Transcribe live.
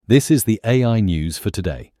This is the AI news for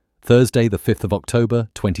today, Thursday, the 5th of October,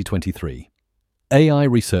 2023. AI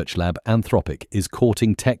research lab Anthropic is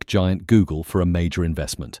courting tech giant Google for a major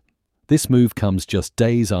investment. This move comes just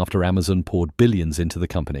days after Amazon poured billions into the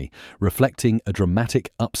company, reflecting a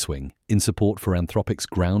dramatic upswing in support for Anthropic's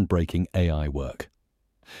groundbreaking AI work.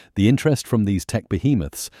 The interest from these tech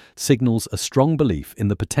behemoths signals a strong belief in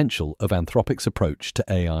the potential of Anthropic's approach to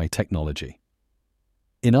AI technology.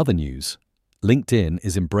 In other news, LinkedIn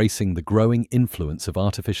is embracing the growing influence of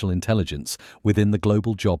artificial intelligence within the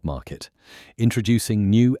global job market,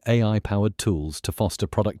 introducing new AI-powered tools to foster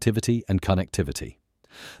productivity and connectivity.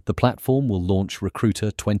 The platform will launch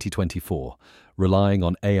Recruiter 2024, relying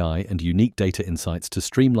on AI and unique data insights to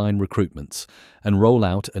streamline recruitments, and roll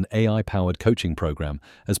out an AI-powered coaching program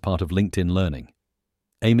as part of LinkedIn Learning,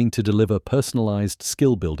 aiming to deliver personalized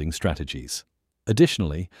skill-building strategies.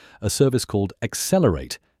 Additionally, a service called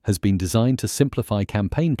Accelerate has been designed to simplify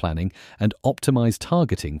campaign planning and optimize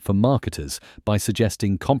targeting for marketers by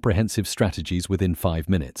suggesting comprehensive strategies within 5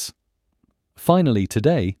 minutes. Finally,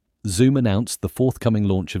 today, Zoom announced the forthcoming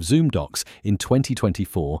launch of Zoom Docs in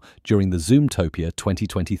 2024 during the Zoomtopia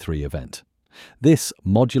 2023 event. This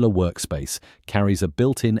modular workspace carries a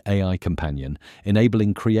built-in AI companion,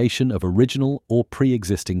 enabling creation of original or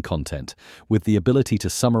pre-existing content, with the ability to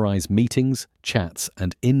summarize meetings, chats,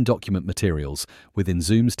 and in-document materials within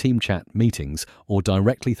Zoom's Team Chat meetings or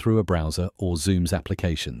directly through a browser or Zoom's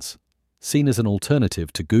applications. Seen as an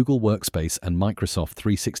alternative to Google Workspace and Microsoft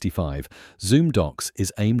 365, Zoom Docs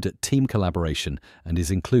is aimed at team collaboration and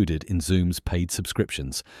is included in Zoom's paid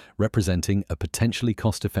subscriptions, representing a potentially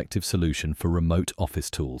cost-effective solution for remote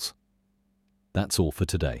office tools. That's all for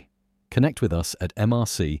today. Connect with us at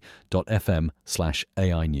mrc.fm/AI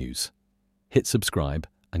news. Hit subscribe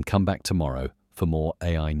and come back tomorrow for more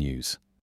AI news.